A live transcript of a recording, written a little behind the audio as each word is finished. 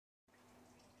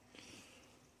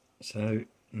So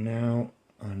now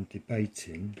I'm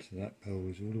debating, so that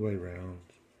goes all the way round.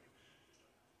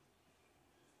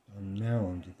 And now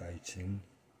I'm debating,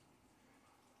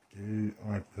 do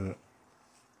I put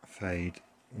fade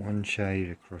one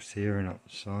shade across here and up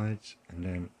the sides, and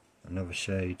then another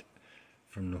shade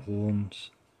from the horns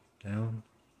down,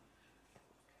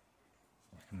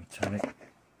 like a metallic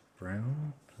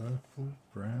brown, purple,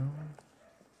 brown,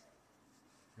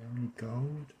 browny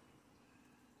gold,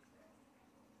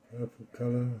 purple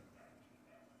colour,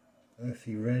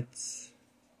 earthy reds.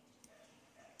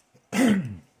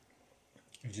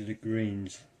 These are the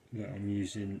greens that I'm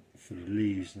using for the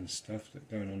leaves and stuff that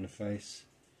are going on the face.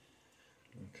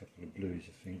 A couple of blues,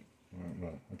 I think. Right,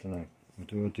 well, I don't know. Or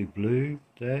do I do blue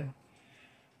there?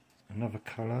 Another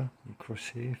colour across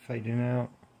here, fading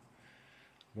out.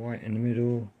 White in the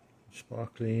middle,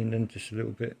 sparkly, and then just a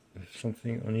little bit of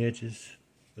something on the edges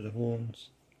for the horns.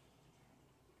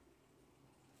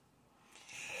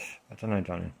 I don't know,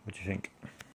 darling. What do you think?